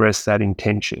you progress that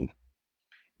intention?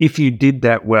 If you did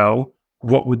that well,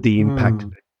 what would the impact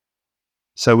be?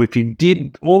 So if you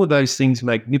did all of those things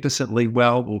magnificently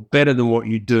well or better than what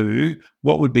you do,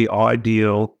 what would be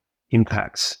ideal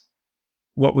impacts?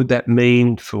 What would that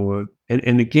mean for,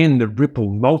 and again, the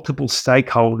ripple, multiple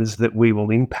stakeholders that we will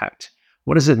impact?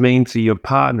 What does it mean for your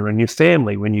partner and your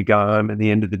family when you go home at the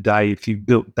end of the day if you've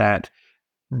built that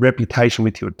reputation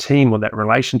with your team or that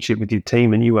relationship with your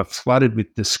team and you are flooded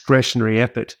with discretionary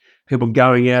effort, people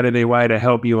going out of their way to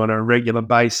help you on a regular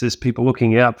basis, people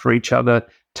looking out for each other,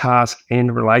 task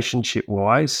and relationship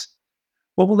wise?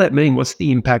 What will that mean? What's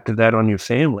the impact of that on your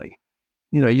family?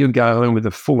 You'll go home with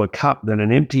a fuller cup than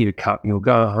an emptier cup. You'll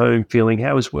go home feeling,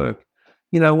 how was work?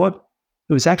 You know what?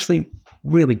 It was actually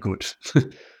really good. I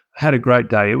had a great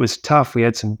day. It was tough. We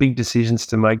had some big decisions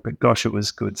to make, but gosh, it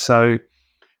was good. So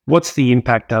what's the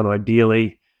impact done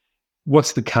ideally?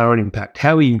 What's the current impact?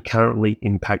 How are you currently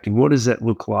impacting? What does that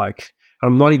look like?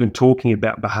 I'm not even talking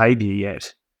about behavior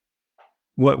yet.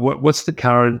 What's the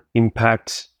current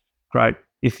impact? Great.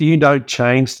 If you don't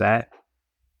change that,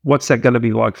 what's that going to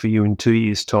be like for you in 2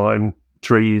 years' time,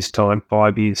 3 years' time,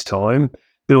 5 years' time?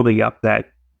 Building up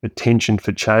that attention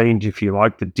for change, if you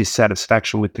like, the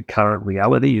dissatisfaction with the current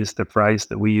reality is the phrase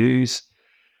that we use.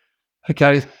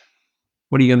 Okay,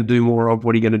 what are you going to do more of?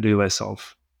 What are you going to do less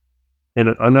of?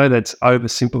 And I know that's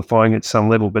oversimplifying at some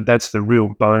level, but that's the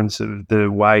real bones of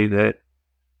the way that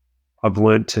I've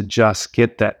learned to just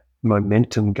get that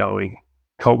momentum going.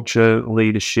 Culture,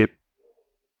 leadership,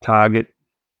 target,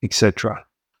 etc.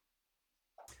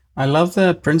 I love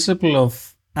the principle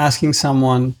of asking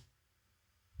someone,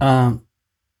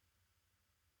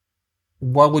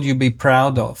 what would you be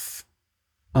proud of?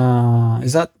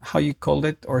 Is that how you called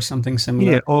it, or something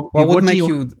similar? Yeah. Or What would what do make you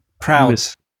you proud?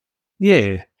 famous?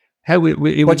 Yeah. How it What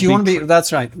would do you be. want to be?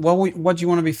 That's right. What do you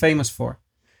want to be famous for?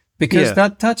 Because Yeah.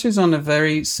 that touches on a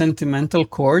very sentimental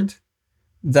chord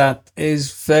that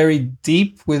is very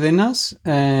deep within us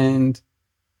and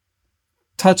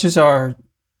touches our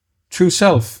true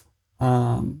self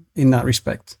in that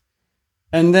respect.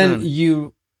 And then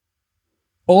you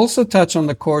also touch on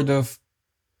the chord of,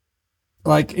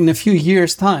 like, in a few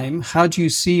years' time, how do you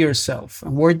see yourself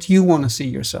and where do you want to see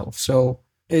yourself? So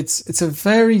it's a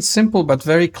very simple but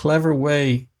very clever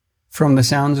way, from the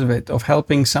sounds of it, of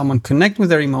helping someone connect with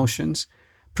their emotions,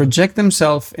 project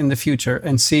themselves in the future,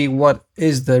 and see what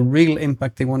is the real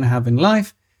impact they want to have in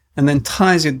life, and then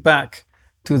ties it back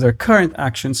to their current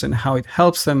actions and how it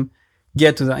helps them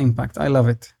get to that impact. I love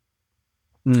it.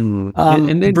 And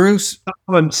then Bruce,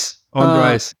 sometimes,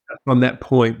 Andreas, on that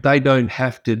point, they don't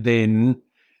have to then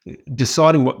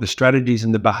deciding what the strategies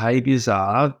and the behaviors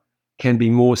are can be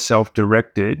more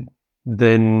self-directed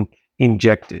than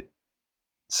injected.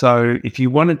 So if you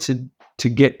wanted to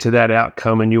get to that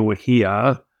outcome and you were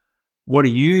here, what do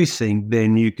you think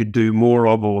then you could do more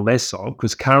of or less of?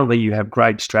 Because currently you have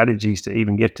great strategies to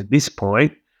even get to this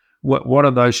point. what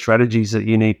are those strategies that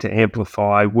you need to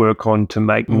amplify, work on to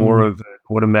make more of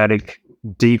an automatic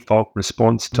default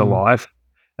response to life,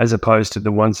 as opposed to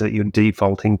the ones that you're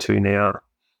defaulting to now?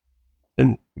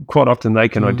 And quite often they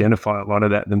can identify a lot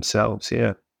of that themselves.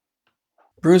 Yeah.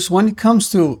 Bruce, when it comes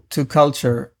to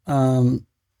culture,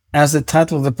 as the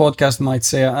title of the podcast might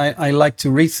say, I like to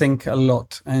rethink a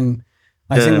lot. And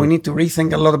I think we need to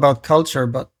rethink a lot about culture.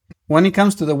 But when it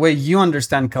comes to the way you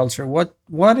understand culture,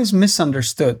 what is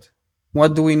misunderstood?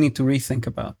 What do we need to rethink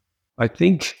about? I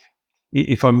think,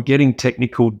 if I'm getting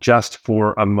technical just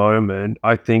for a moment,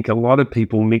 I think a lot of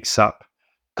people mix up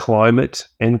climate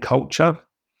and culture.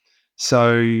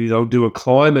 So they'll do a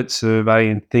climate survey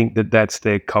and think that that's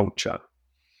their culture.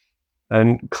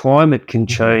 And climate can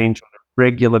change on a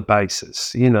regular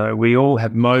basis. You know, we all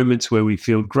have moments where we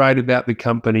feel great about the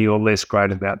company or less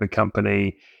great about the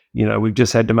company. You know, we've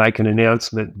just had to make an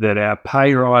announcement that our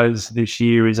pay rise this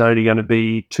year is only going to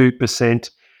be 2%,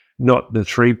 not the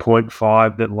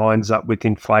 3.5 that lines up with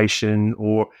inflation.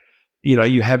 Or, you know,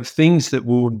 you have things that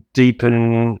will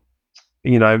deepen,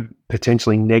 you know,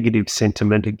 potentially negative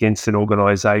sentiment against an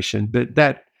organization, but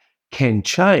that can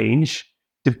change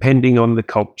depending on the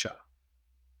culture.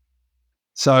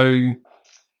 So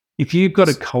if you've got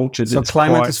a culture that's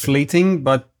climate is fleeting,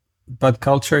 but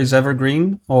culture is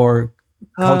evergreen, or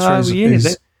culture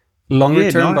is longer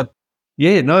term.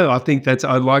 I think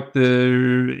I like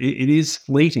it is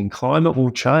fleeting. Climate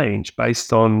will change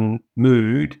based on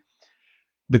mood.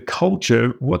 The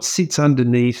culture, what sits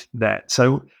underneath that?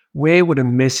 So where would a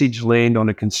message land on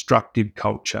a constructive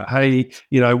culture? Hey,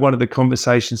 you know, one of the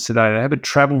conversations today, they have a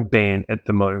travel ban at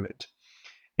the moment.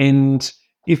 And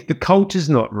if the culture's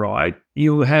not right,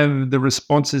 you'll have the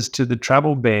responses to the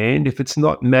travel ban. If it's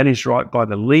not managed right by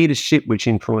the leadership, which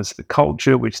influences the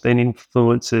culture, which then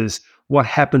influences what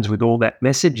happens with all that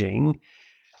messaging,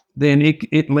 then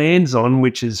it lands on,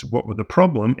 which is what was the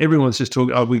problem. Everyone's just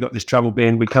talking, oh, we got this travel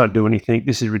ban, we can't do anything,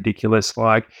 this is ridiculous.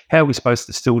 Like, how are we supposed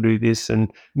to still do this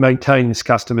and maintain this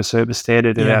customer service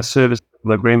standard and our service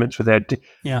agreements with our...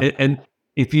 And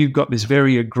if you've got this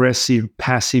very aggressive,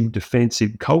 passive,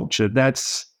 defensive culture,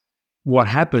 that's what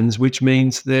happens, which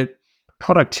means that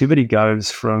productivity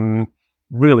goes from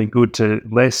really good to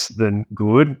less than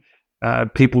good.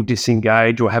 People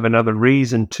disengage or have another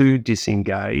reason to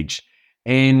disengage,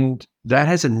 and that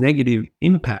has a negative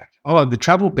impact. Oh, the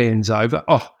travel ban's over.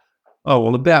 Oh,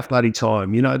 well, about bloody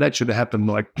time. You know, that should have happened.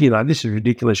 Like, you know, this is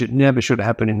ridiculous. It never should have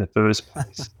happened in the first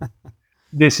place.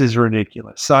 This is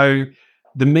ridiculous. So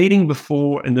the meeting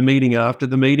before and the meeting after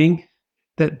the meeting,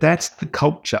 that's the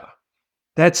culture.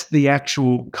 That's the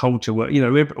actual culture where, you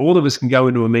know, all of us can go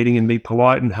into a meeting and be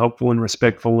polite and helpful and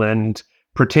respectful and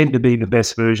pretend to be the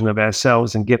best version of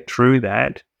ourselves and get through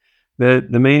that. The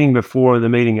meeting before and the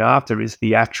meeting after is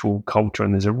the actual culture,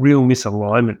 and there's a real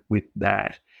misalignment with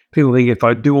that. People think if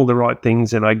I do all the right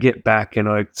things and I get back and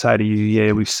I say to you,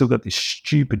 yeah, we've still got this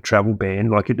stupid travel ban,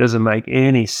 like it doesn't make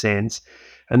any sense,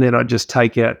 and then I just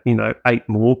take out, you know, 8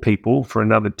 more people for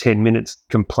another 10 minutes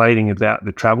complaining about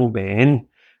the travel ban,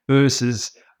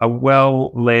 versus a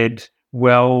well-led,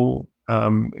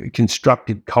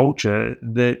 constructed culture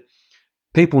that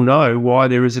people know why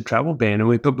there is a travel ban. And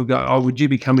when people go, oh, would you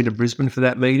be coming to Brisbane for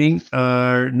that meeting?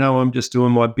 No, I'm just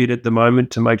doing my bit at the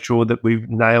moment to make sure that we've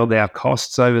nailed our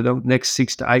costs over the next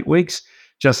 6 to 8 weeks,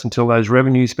 just until those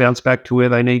revenues bounce back to where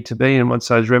they need to be. And once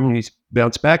those revenues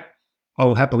bounce back,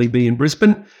 I'll happily be in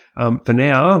Brisbane. For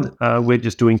now, we're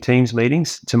just doing Teams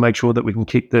meetings to make sure that we can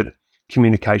keep the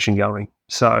communication going.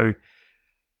 So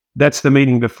that's the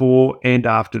meeting before and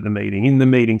after the meeting. In the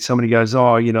meeting, somebody goes,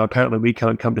 oh, you know, apparently we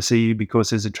can't come to see you because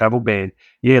there's a travel ban.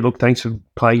 Yeah, look, thanks for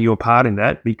playing your part in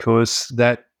that, because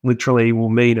that literally will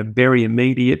mean a very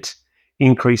immediate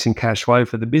increase in cash flow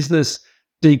for the business,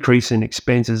 decrease in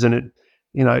expenses, and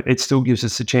it still gives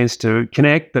us a chance to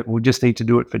connect, but we'll just need to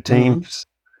do it for Teams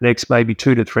next maybe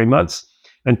 2 to 3 months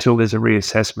until there's a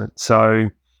reassessment. So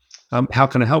how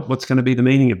can I help? What's going to be the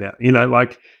meeting about? You know,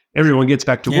 like everyone gets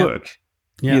back to work.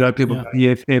 You know, people go,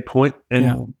 yeah, fair point, and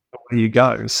where you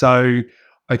go. So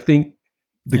I think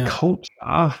the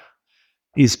culture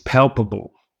is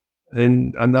palpable.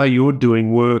 And I know you're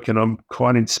doing work, and I'm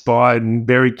quite inspired and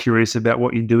very curious about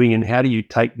what you're doing and how do you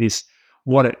take this,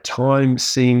 what at times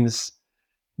seems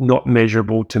not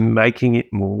measurable, to making it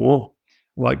more.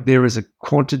 Like there is a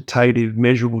quantitative,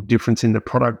 measurable difference in the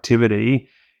productivity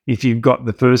if you've got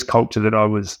the first culture that I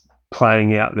was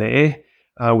playing out there,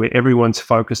 where everyone's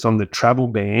focused on the travel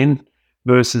ban,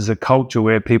 versus a culture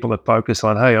where people are focused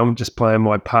on, hey, I'm just playing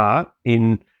my part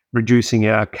in reducing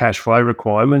our cash flow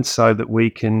requirements so that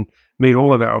we can meet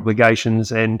all of our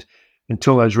obligations and,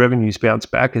 until those revenues bounce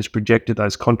back as projected,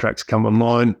 those contracts come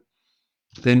online,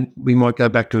 then we might go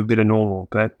back to a bit of normal.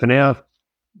 But for now,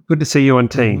 good to see you on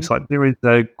Teams. Like, there is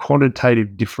a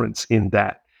quantitative difference in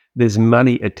that. There's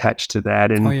money attached to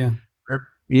that. And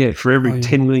for every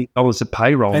 $10 million of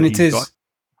payroll and that you've got,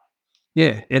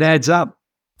 it adds up.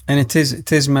 And it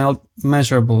is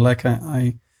measurable. Like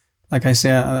I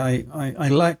say, I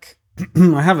like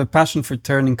I have a passion for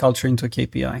turning culture into a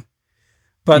KPI.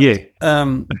 But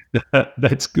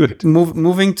that's good.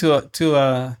 Moving to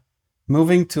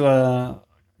a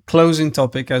closing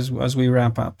topic as we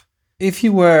wrap up. If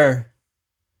you were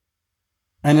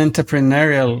an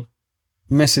entrepreneurial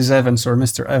Mrs. Evans or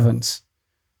Mr. Evans,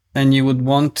 and you would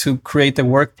want to create a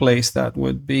workplace that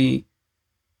would be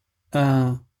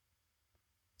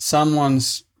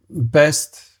someone's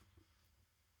best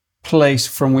place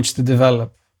from which to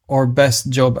develop or best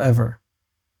job ever,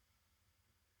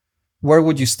 where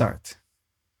would you start?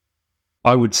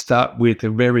 I would start with a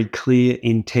very clear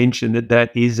intention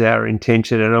that is our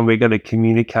intention, and we're going to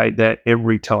communicate that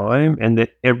every time, and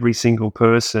that every single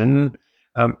person,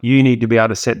 you need to be able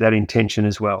to set that intention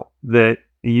as well, that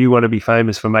you want to be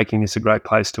famous for making this a great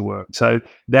place to work. So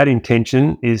that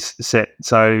intention is set.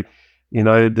 So,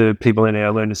 the people in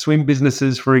our Learn to Swim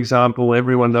businesses, for example,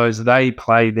 everyone knows they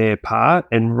play their part,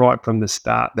 and right from the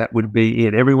start, that would be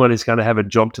it. Everyone is going to have a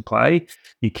job to play.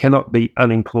 You cannot be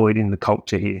unemployed in the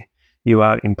culture here. You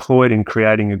are employed in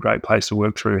creating a great place to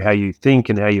work through how you think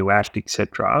and how you act,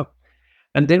 etc.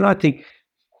 And then I think,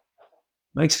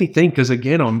 makes me think, because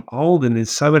again, I'm old and there's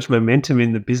so much momentum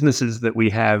in the businesses that we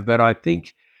have, but I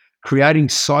think creating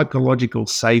psychological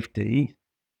safety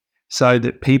so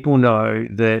that people know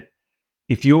that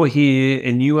if you're here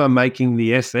and you are making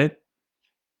the effort,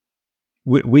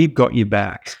 we've got your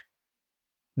back.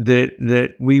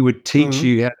 That we would teach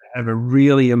you how to have a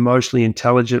really emotionally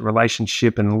intelligent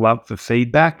relationship and love for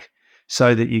feedback,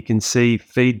 so that you can see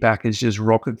feedback as just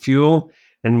rocket fuel.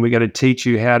 And we're going to teach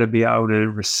you how to be able to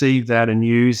receive that and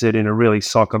use it in a really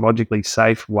psychologically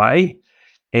safe way.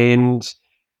 And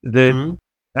then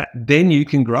you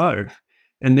can grow.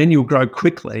 And then you'll grow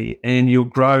quickly, and you'll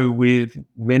grow with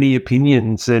many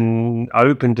opinions and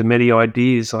open to many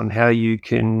ideas on how you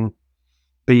can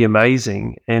be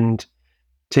amazing. And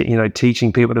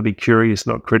teaching people to be curious,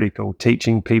 not critical,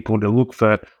 teaching people to look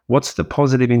for what's the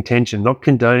positive intention, not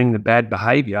condoning the bad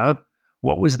behavior.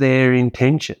 What was their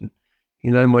intention?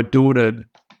 My daughter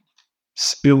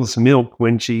spills milk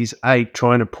when she's 8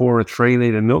 trying to pour a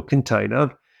 3-liter milk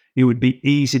container. It would be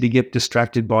easy to get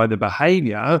distracted by the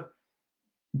behavior.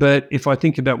 But if I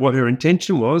think about what her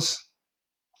intention was,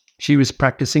 she was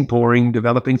practicing pouring,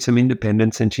 developing some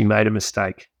independence, and she made a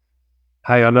mistake.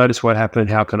 Hey, I noticed what happened.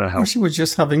 How can I help? Or she was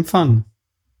just having fun.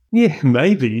 Yeah,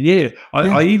 maybe. Yeah.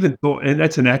 I even thought, and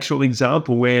that's an actual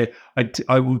example where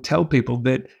I will tell people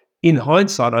that in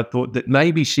hindsight, I thought that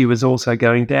maybe she was also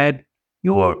going, Dad,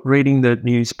 you're reading the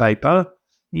newspaper.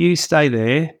 You stay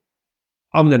there.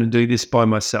 I'm going to do this by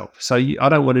myself. So I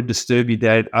don't want to disturb you,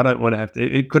 Dad. I don't want to have to.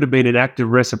 It could have been an act of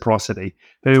reciprocity,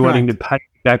 her wanting to pay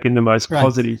back in the most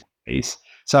positive piece.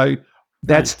 So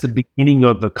that's the beginning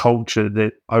of the culture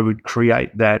that I would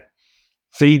create. That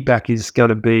feedback is going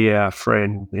to be our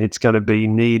friend. It's going to be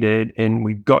needed, and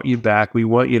we've got you back. We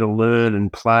want you to learn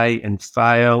and play and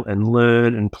fail and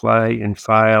learn and play and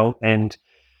fail, and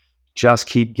just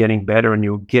keep getting better, and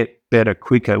you'll get better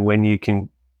quicker when you can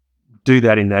do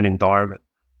that in that environment.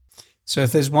 So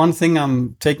if there's one thing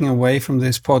I'm taking away from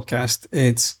this podcast,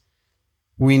 it's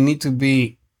we need to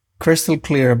be crystal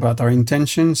clear about our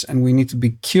intentions, and we need to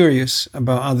be curious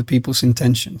about other people's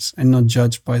intentions and not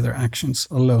judged by their actions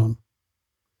alone.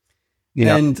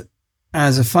 Yeah. And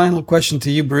as a final question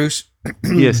to you, Bruce,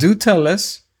 yes. Do tell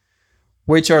us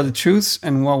which are the truths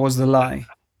and what was the lie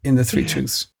in the 3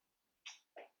 truths.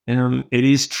 It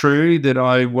is true that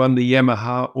I won the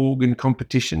Yamaha organ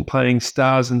competition playing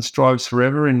Stars and Stripes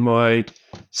Forever in my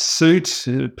suit,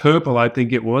 purple I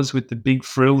think it was, with the big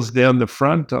frills down the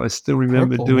front. I still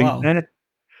remember doing that.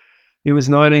 It was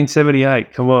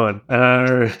 1978, come on.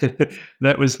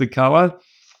 That was the colour.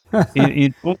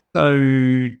 It's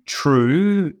also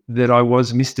true that I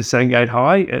was Mr. Sandgate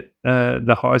High at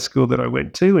the high school that I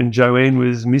went to, and Joanne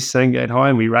was Miss Sandgate High,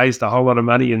 and we raised a whole lot of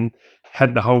money and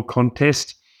had the whole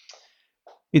contest.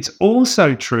 It's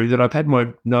also true that I've had my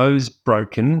nose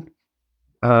broken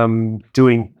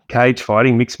doing cage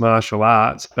fighting, mixed martial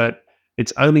arts, but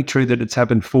it's only true that it's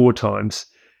happened 4 times,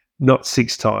 not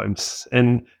 6 times.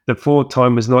 And the 4th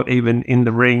time was not even in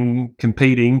the ring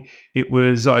competing. It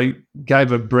was, I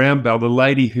gave a brown belt, a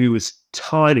lady who was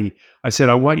tiny. I said,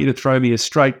 I want you to throw me a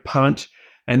straight punch.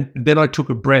 And then I took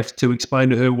a breath to explain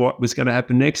to her what was going to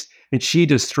happen next. And she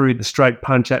just threw the straight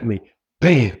punch at me.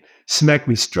 Bam! Smacked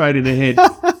me straight in the head.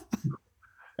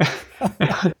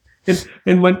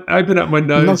 and when I opened up my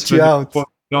nose Knocked you out. for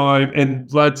the time and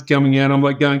blood's coming out, I'm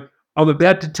like going, I'm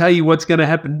about to tell you what's going to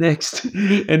happen next.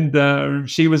 And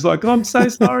she was like, I'm so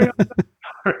sorry. I'm so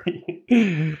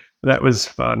sorry. That was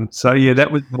fun. So, yeah,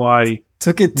 that was why.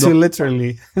 Took it too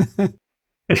literally.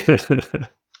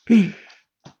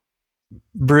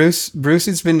 Bruce,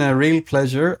 it's been a real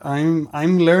pleasure.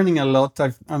 I'm learning a lot.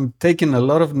 I'm taking a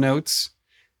lot of notes.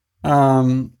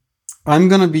 I'm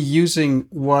going to be using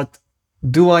what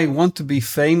do I want to be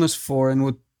famous for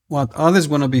and what others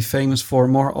want to be famous for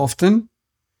more often.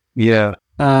 Yeah.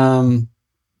 So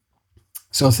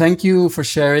thank you for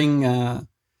sharing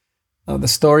the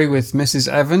story with Mrs.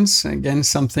 Evans. Again,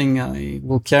 something I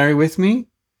will carry with me.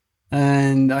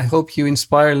 And I hope you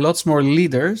inspire lots more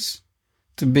leaders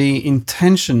to be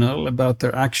intentional about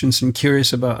their actions and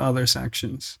curious about others'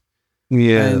 actions.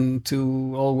 Yeah. And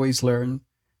to always learn.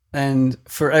 And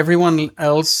for everyone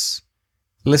else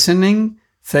listening,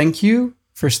 thank you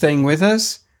for staying with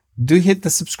us. Do hit the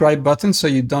subscribe button so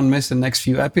you don't miss the next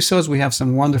few episodes. We have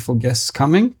some wonderful guests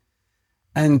coming.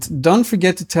 And don't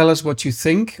forget to tell us what you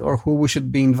think or who we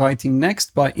should be inviting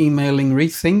next by emailing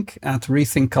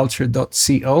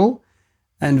rethink@rethinkculture.co.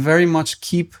 And very much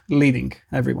keep leading,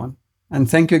 everyone. And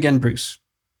thank you again, Bruce.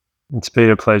 It's been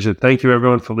a pleasure. Thank you,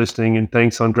 everyone, for listening. And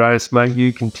thanks, Andreas. May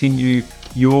you continue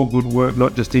your good work,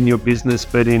 not just in your business,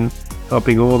 but in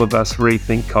helping all of us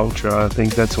rethink culture. I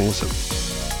think that's awesome.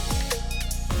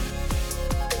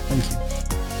 Thank you.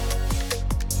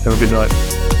 Have a good night.